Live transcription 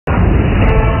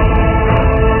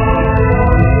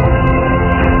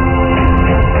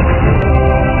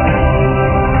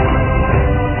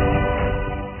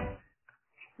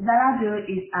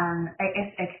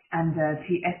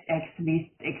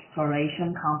TSX-listed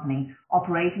exploration company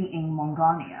operating in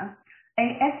Mongolia,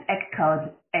 ASX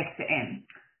code XAM.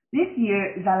 This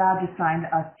year, Xanadu signed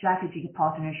a strategic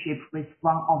partnership with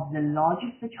one of the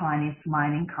largest Chinese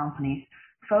mining companies,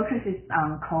 focuses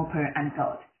on copper and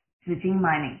gold, Zijin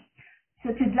Mining.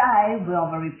 So today, we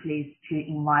are very pleased to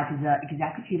invite the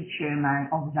Executive Chairman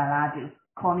of Xanadu,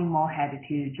 Colin Moorhead,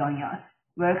 to join us.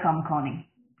 Welcome, Colin.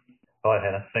 Hi,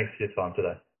 Hannah. Thanks for your time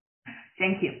today.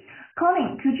 Thank you.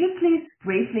 Colin, could you please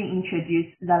briefly introduce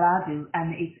Xanadu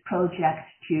and its project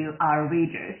to our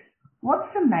readers?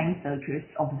 What's the main focus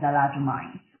of Xanadu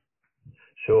Mines?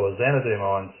 Sure. Xanadu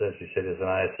Mines, as you said, is an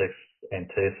ASX and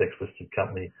TSX listed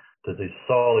company that is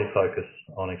solely focused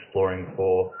on exploring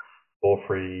for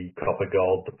porphyry copper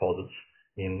gold deposits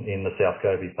in the South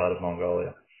Gobi part of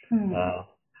Mongolia.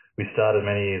 We started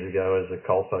many years ago as a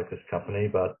coal-focused company,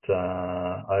 but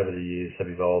over the years have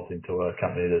evolved into a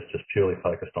company that's just purely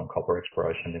focused on copper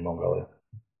exploration in Mongolia.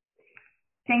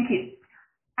 Thank you.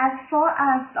 As far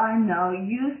as I know,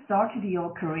 you started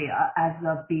your career as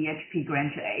a BHP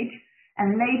graduate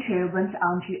and later went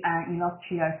on to an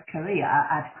illustrious career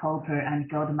at copper and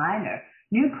gold miner,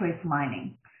 Newcrest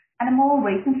Mining, and more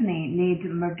recently led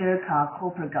Merdeka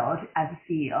Copper Gold as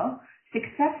CEO,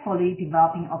 successfully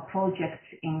developing a project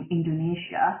in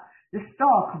Indonesia. The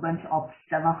stock went up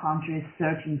 713%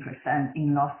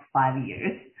 in the last 5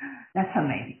 years. That's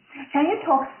amazing. Can you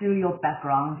talk through your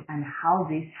background and how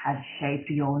this has shaped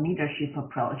your leadership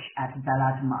approach at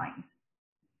Xanadu Mines?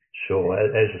 Sure.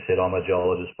 As you said, I'm a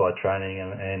geologist by training,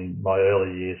 and my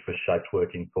early years were shaped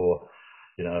working for,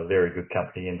 a very good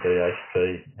company in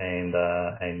BHP and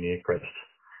Newcrest.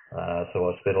 So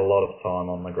I spent a lot of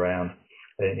time on the ground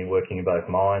in working in both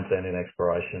mines and in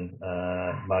exploration,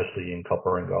 mostly in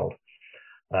copper and gold.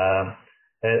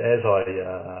 As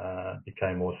I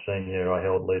became more senior, I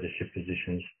held leadership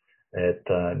positions at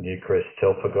Newcrest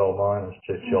Telfer Gold Mine as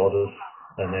chief geologist,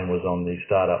 and then was on the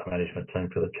startup management team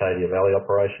for the Cadia Valley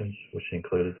operations, which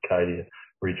included Cadia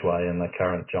Ridgeway and the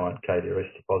current giant Cadia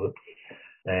East deposit.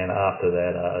 And after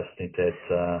that, a stint at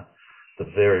the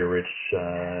very rich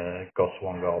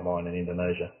Goswang Gold Mine in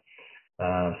Indonesia.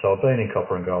 So I've been in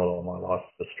copper and gold all my life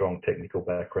with a strong technical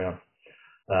background.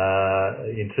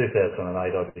 In 2008,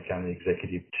 I became the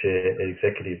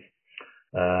executive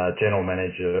general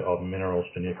manager of minerals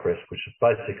for Newcrest, which is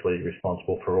basically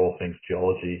responsible for all things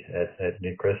geology at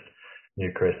Newcrest.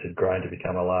 Newcrest had grown to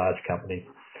become a large company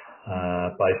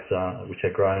which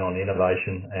had grown on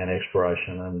innovation and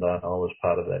exploration, and I was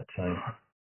part of that team.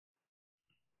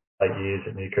 8 years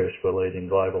at Newcrest were leading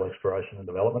global exploration and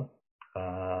development.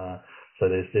 So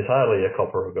there's hardly a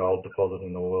copper or gold deposit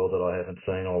in the world that I haven't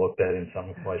seen or looked at in some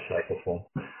way, shape or form.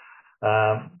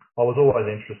 I was always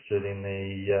interested in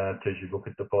the Tujuh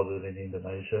Bukit deposit in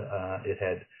Indonesia. It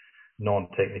had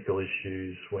non-technical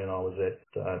issues when I was at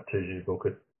Tujuh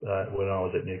Bukit, when I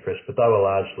was at Newcrest, but they were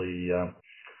largely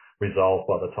resolved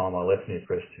by the time I left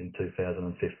Newcrest in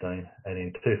 2015. And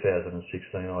in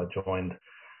 2016, I joined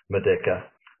Merdeka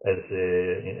as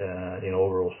their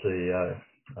inaugural CEO.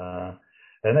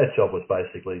 And that job was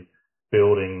basically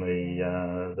building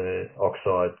the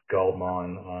oxide gold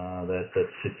mine that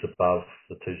sits above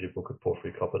the Tujuh Bukit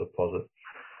porphyry copper deposit.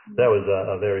 That was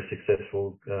a very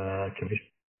successful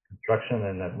construction,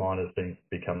 and that mine has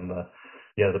become the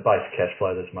base cash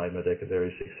flow that's made Merdeka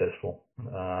very successful.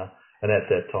 And at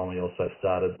that time, we also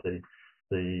started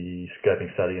the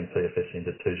scoping study and PFS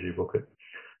into Tujuh Bukit.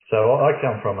 So I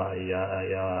come from a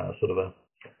sort of a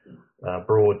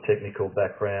broad technical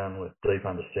background with deep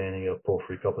understanding of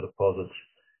porphyry copper deposits,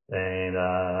 and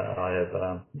I have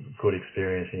good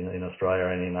experience in Australia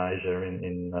and in Asia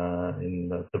in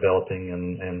developing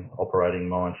and operating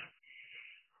mines.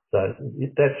 So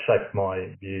that shaped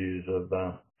my views of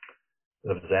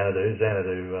Xanadu.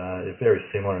 Xanadu is very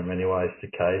similar in many ways to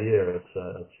Cadia.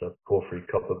 It's a porphyry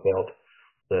copper belt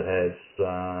that has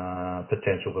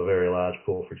potential for very large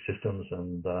porphyry systems,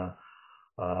 and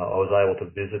I was able to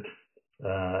visit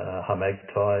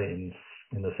Hamagtai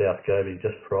in the South Gobi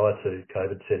just prior to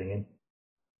COVID setting in.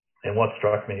 And what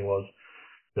struck me was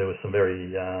there was some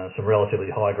relatively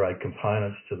high-grade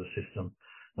components to the system,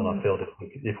 and I felt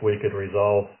if we could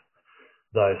resolve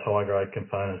those high-grade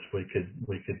components, we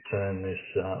could turn this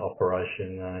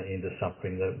operation into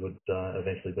something that would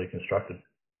eventually be constructed.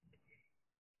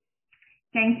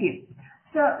 Thank you.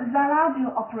 So Xanadu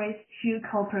operates 2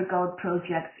 copper gold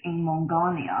projects in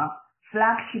Mongolia,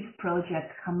 flagship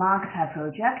project Hamagtai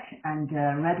project and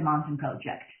Red Mountain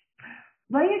project.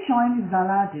 When you joined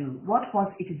Xanadu, what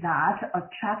was it that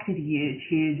attracted you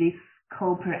to these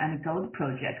copper and gold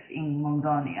projects in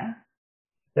Mongolia?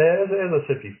 Yeah, as I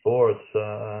said before, it's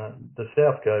the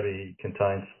South Gobi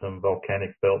contains some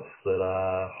volcanic belts that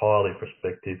are highly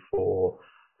prospective for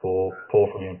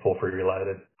porphyry and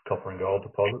porphyry-related copper and gold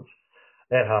deposits.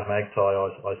 At Harmagtai,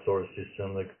 I saw a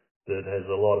system that has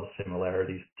a lot of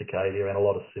similarities to Cadia and a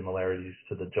lot of similarities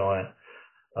to the giant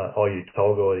Oyu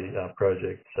Tolgoi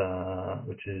project,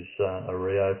 which is a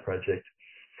Rio project.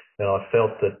 And I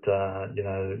felt that,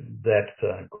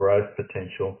 that growth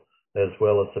potential, as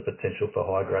well as the potential for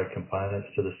high-grade components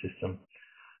to the system,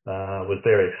 was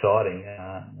very exciting.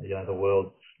 The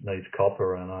world needs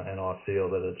copper, and I feel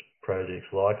that it's projects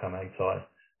like Harmagtai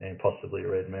and possibly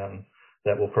Red Mountain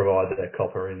that will provide that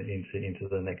copper into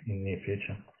the near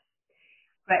future.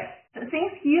 Great. So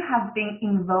since you have been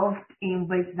involved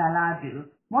with Xanadu,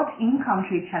 what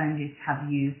in-country challenges have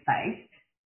you faced?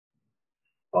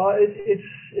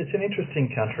 It's an interesting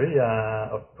country,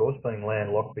 of course, being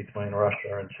landlocked between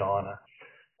Russia and China.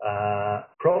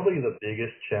 Probably the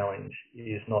biggest challenge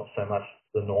is not so much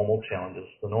the normal challenges.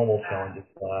 The normal challenges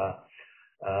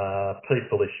are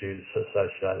people issues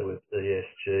associated with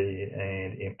ESG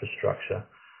and infrastructure.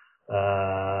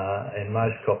 And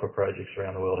most copper projects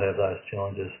around the world have those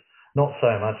challenges. Not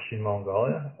so much in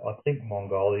Mongolia. I think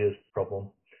Mongolia's problem,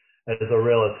 as a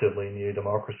relatively new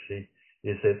democracy,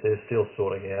 is that they're still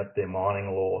sorting out their mining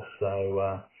laws.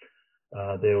 So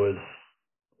there was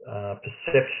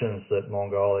perceptions that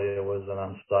Mongolia was an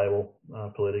unstable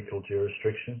political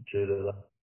jurisdiction due to the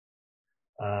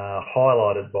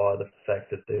highlighted by the fact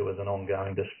that there was an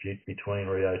ongoing dispute between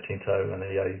Rio Tinto and the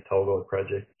Oyu Tolgoi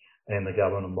project and the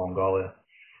government of Mongolia.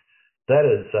 That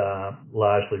has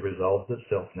largely resolved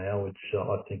itself now, which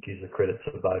I think is a credit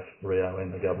to both Rio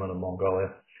and the government of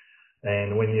Mongolia.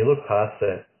 And when you look past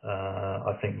that,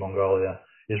 I think Mongolia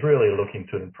is really looking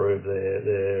to improve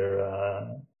their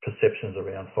perceptions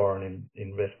around foreign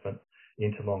investment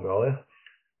into Mongolia,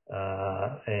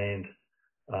 and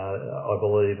I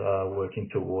believe working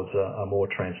towards a more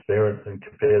transparent and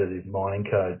competitive mining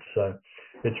code. So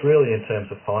it's really in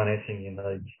terms of financing, you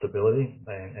need stability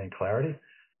and clarity.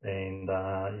 And,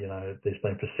 there's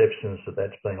been perceptions that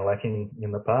that's been lacking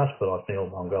in the past, but I feel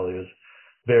Mongolia is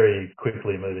very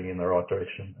quickly moving in the right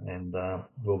direction and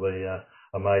will be a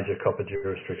major copper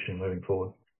jurisdiction moving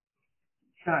forward.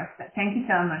 Sure. Thank you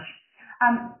so much.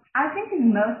 I think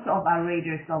most of our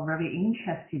readers are very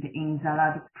interested in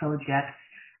Xanadu project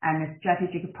and a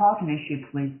strategic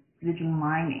partnership with Zijin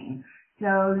Mining.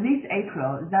 So this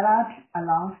April, Xanadu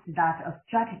announced that a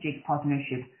strategic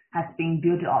partnership has been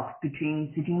built up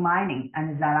between Zijin Mining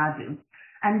and Xanadu.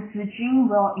 And Zijin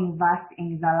will invest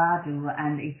in Xanadu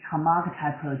and its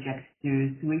Harmagtai project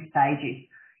through 3 stages,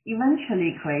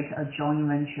 eventually create a joint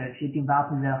venture to develop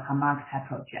the Harmagtai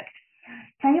project.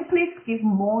 Can you please give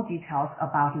more details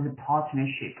about the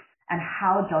partnership and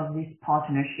how does this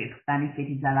partnership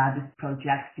benefit Xanadu's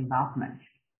project development?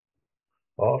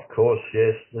 Of course,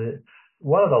 yes.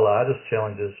 One of the largest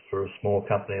challenges for a small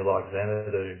company like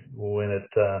Xanadu when it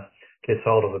gets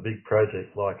hold of a big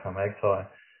project like Harmagtai,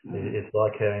 it's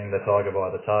like having the tiger by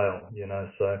the tail,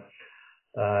 So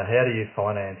how do you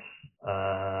finance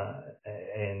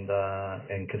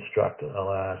and construct a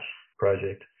large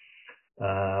project?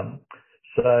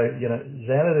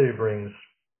 Xanadu brings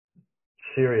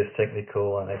serious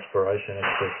technical and exploration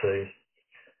expertise.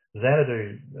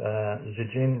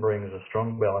 Zijin brings a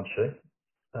strong balance sheet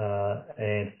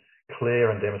and clear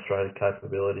and demonstrated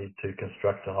capability to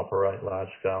construct and operate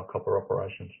large-scale copper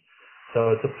operations.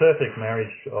 So it's a perfect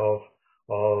marriage of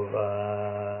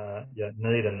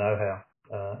need and know-how,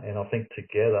 and I think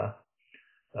together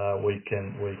we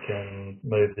can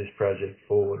move this project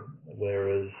forward.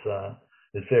 Whereas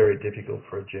it's very difficult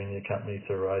for a junior company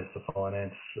to raise the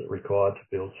finance required to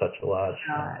build such a large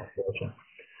operation.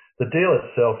 The deal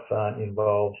itself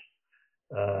involves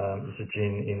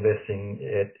Zijin investing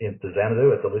in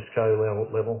Xanadu at the Listco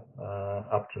level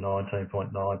up to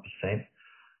 19.9%.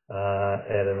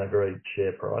 At an agreed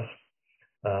share price,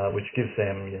 which gives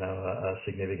them, a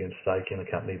significant stake in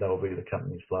the company. They will be the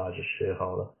company's largest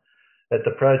shareholder. At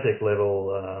the project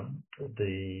level,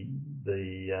 the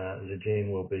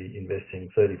Zijin will be investing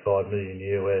 $35 million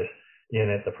US in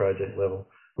at the project level,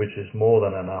 which is more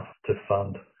than enough to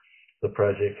fund the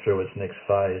project through its next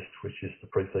phase, which is the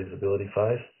pre-feasibility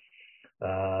phase.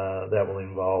 That will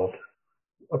involve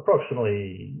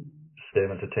approximately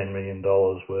 $7 to $10 million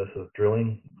worth of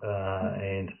drilling,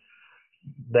 and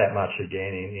that much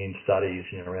again in studies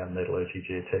around metallurgy,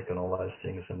 geotech, and all those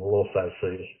things. And we'll also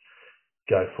see us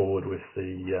go forward with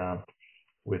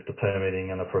the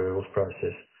permitting and approvals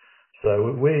process.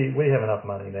 So we have enough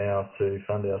money now to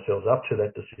fund ourselves up to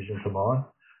that decision to mine.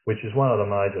 which is one of the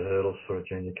major hurdles for a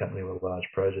junior company with large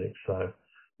projects. So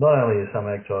not only is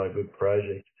Kharmagtai a good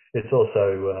project, it's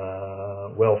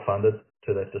also well funded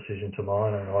to that decision to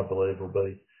mine, and I believe will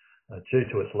be, due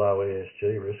to its low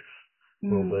ESG risks,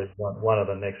 will be one of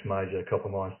the next major copper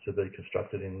mines to be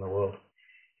constructed in the world.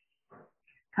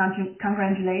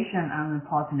 Congratulations on the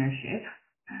partnership.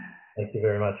 Thank you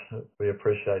very much. We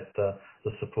appreciate the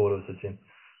support of the Jim.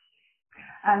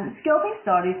 Scoping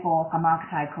study for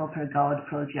Kharmagtai Copper Gold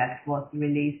project was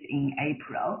released in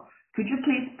April. Could you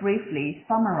please briefly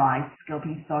summarize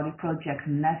scoping study project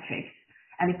metrics,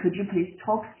 and could you please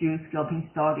talk through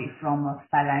scoping study from a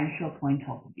financial point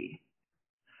of view?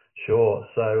 Sure.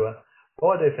 So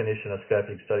by definition, a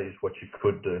scoping study is what you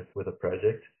could do with a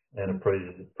project, and a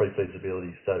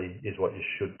pre-feasibility study is what you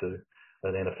should do,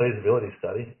 and then a feasibility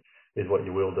study is what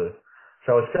you will do.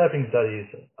 So a scoping study is,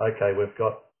 okay, we've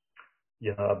got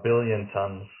 1 billion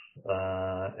tonnes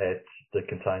that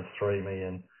contains 3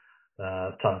 million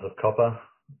tonnes of copper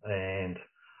and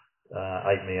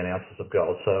 8 million ounces of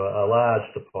gold. So a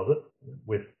large deposit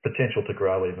with potential to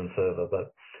grow even further.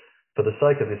 But for the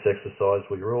sake of this exercise,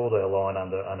 we ruled our line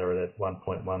under that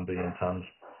 1.1 billion tonnes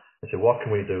and said, what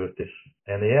can we do with this?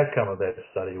 And the outcome of that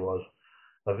study was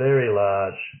a very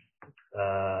large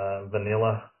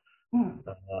vanilla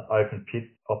open pit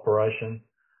operation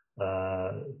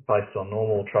based on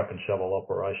normal truck and shovel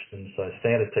operations, so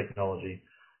standard technology,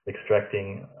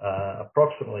 extracting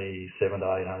approximately 700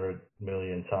 to 800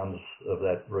 million tonnes of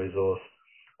that resource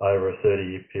over a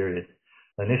 30-year period.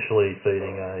 Initially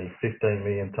feeding a 15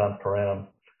 million tonne per annum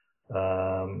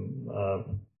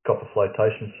copper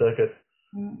flotation circuit,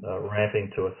 ramping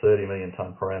to a 30 million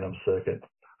tonne per annum circuit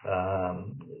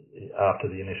after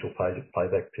the initial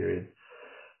payback period.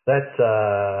 That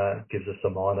gives us a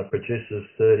mine that produces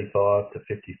 35 to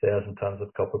 50,000 tonnes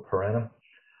of copper per annum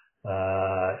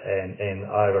and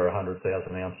over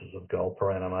 100,000 ounces of gold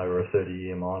per annum over a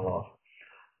 30-year mine life.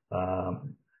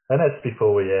 And that's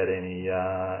before we add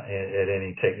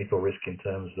any technical risk in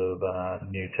terms of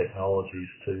new technologies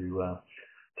to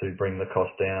bring the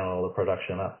cost down or the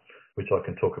production up, which I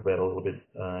can talk about a little bit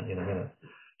in a minute.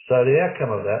 So the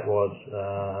outcome of that was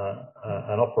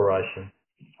an operation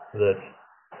that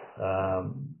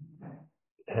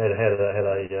had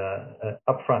a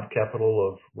upfront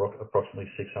capital of approximately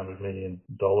 $600 million,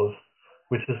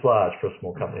 which is large for a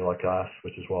small company like us,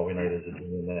 which is why we needed a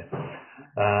deal in there.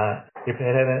 If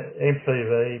it had an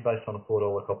NPV based on a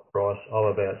 $4 copper price of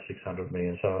about 600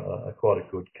 million, so quite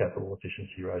a good capital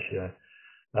efficiency ratio.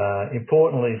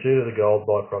 Importantly, due to the gold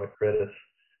byproduct credits,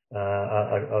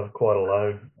 are quite a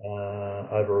low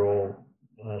overall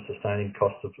sustaining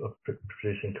cost of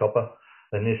producing copper.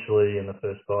 Initially in the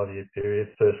first 5-year period,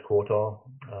 first quartile,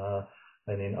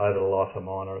 and then over the life of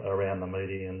mine around the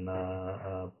median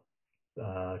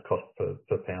cost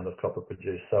per pound of copper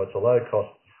produced. So it's a low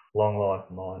cost, long life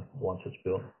mine once it's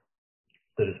built,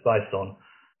 that is based on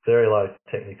very low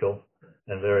technical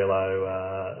and very low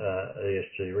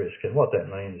ESG risk. And what that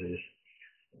means is,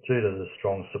 due to the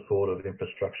strong support of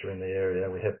infrastructure in the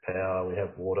area, we have power, we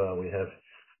have water, we have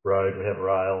road, we have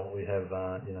rail, we have,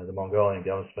 the Mongolian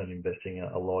government's been investing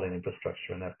a lot in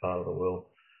infrastructure in that part of the world,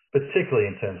 particularly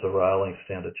in terms of rail links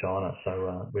down to China.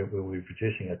 So we'll be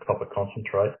producing a copper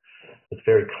concentrate that's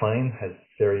very clean, has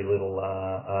very little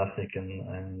arsenic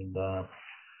and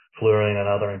fluorine and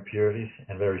other impurities,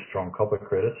 and very strong copper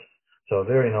credits. So a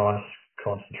very nice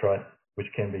concentrate which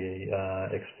can be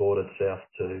exported south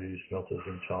to smelters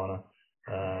in China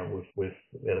with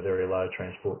at a very low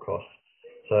transport cost.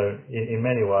 So in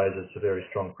many ways, it's a very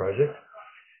strong project.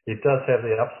 It does have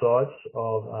the upsides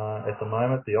of, at the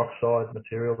moment, the oxide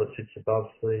material that sits above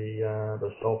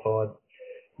the sulfide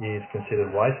is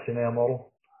considered waste in our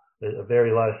model. A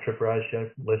very low strip ratio,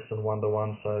 less than 1 to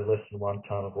 1, so less than 1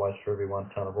 tonne of waste for every 1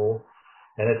 tonne of ore.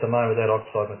 And at the moment, that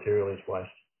oxide material is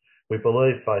waste. We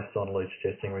believe, based on leach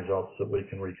testing results, that we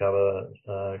can recover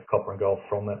copper and gold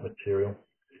from that material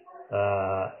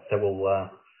that will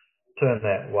turn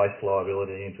that waste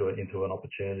liability into an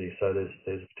opportunity. So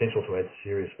there's potential to add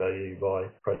serious value by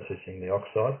processing the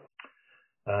oxide.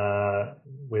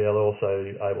 We are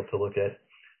also able to look at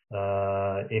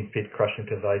in-pit crush and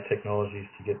convey technologies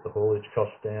to get the haulage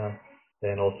costs down,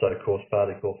 and also coarse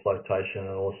particle flotation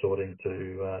and ore sorting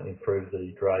to improve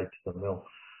the grade to the mill.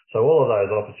 So all of those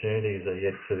opportunities are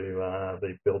yet to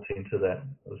be built into that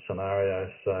scenario.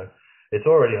 So it's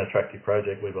already an attractive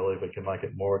project. We believe we can make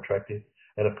it more attractive.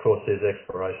 And of course, there's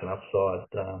exploration upside.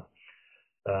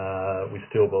 We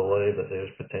still believe that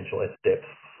there's potential at depth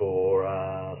for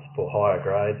higher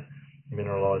grade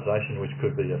mineralisation, which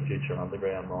could be a future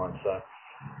underground mine. So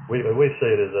we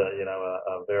see it as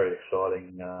a very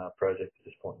exciting project at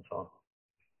this point in time.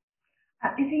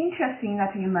 It's interesting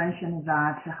that you mentioned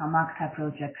that the Hamakta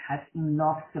project has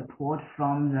enough support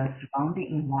from the surrounding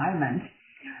environment.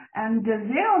 And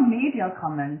there are media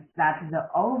comments that the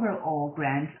overall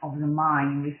grant of the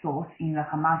mine resource in the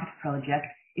Hamakta project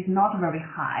is not very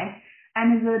high,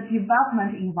 and the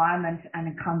development environment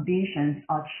and conditions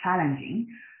are challenging.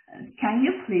 Can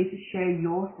you please share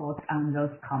your thoughts on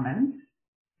those comments?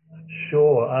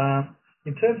 Sure.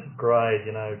 In terms of grade,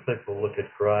 people look at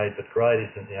grade, but grade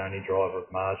isn't the only driver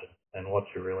of margin. And what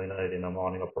you really need in a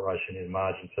mining operation is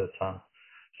margin per tonne.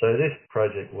 So this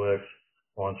project works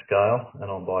on scale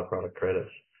and on byproduct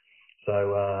credits.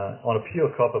 So on a pure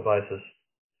copper basis,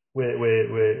 we're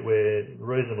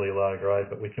reasonably low grade,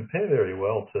 but we compare very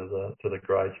well to the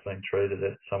grades being treated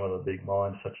at some of the big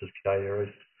mines such as Cadia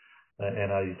East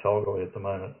and Oyu Tolgoi at the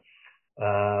moment.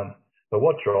 But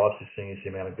what drives this thing is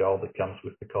the amount of gold that comes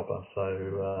with the copper.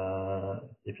 So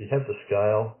if you have the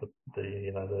scale,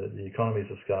 the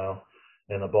economies of scale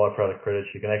and the byproduct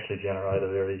credits, you can actually generate a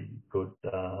very good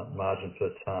margin per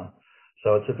tonne.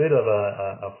 So it's a bit of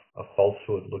a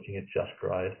falsehood looking at just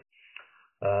grade.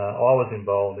 I was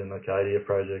involved in the Cadia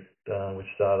project, which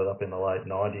started up in the late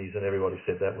 90s, and everybody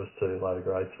said that was too low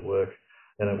grade to work.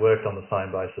 And it worked on the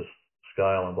same basis,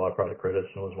 scale and byproduct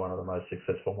credits, and was one of the most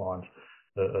successful mines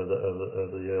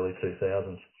of the early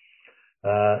 2000s.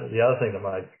 The other thing that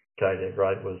made Cadia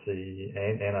great was the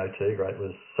NOT great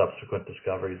was subsequent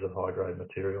discoveries of high grade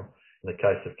material. In the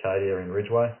case of Cadia in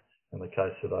Ridgeway, in the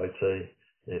case of OT,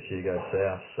 if you go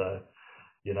south. So,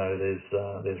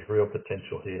 there's real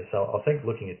potential here. So I think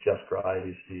looking at just grade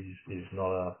is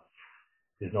not a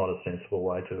sensible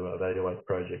way to evaluate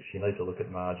projects. You need to look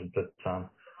at margin per tonne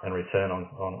and return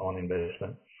on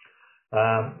investment.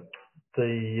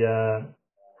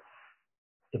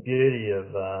 The beauty of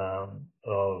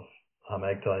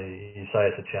Hamakta, you say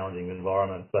it's a challenging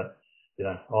environment, but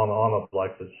I'm a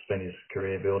bloke that's spent his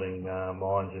career building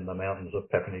mines in the mountains of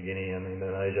Papua New Guinea and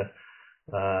Indonesia.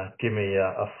 Give me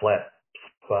a flat,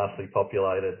 sparsely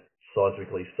populated,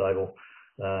 seismically stable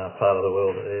part of the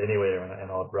world anywhere,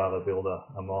 and I'd rather build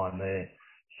a mine there.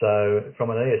 So from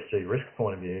an ESG risk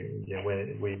point of view,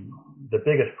 the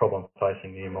biggest problem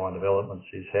facing new mine developments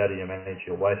is how do you manage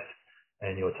your waste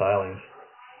and your tailings,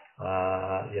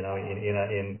 in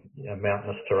a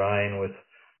mountainous terrain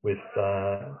with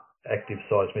active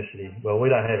seismicity. Well, we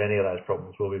don't have any of those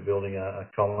problems. We'll be building a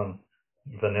common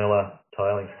vanilla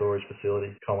tailing storage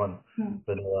facility, common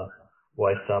vanilla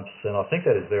waste dumps, and I think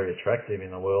that is very attractive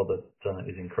in a world that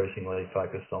is increasingly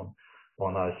focused on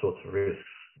those sorts of risks,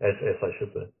 as they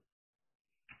should be.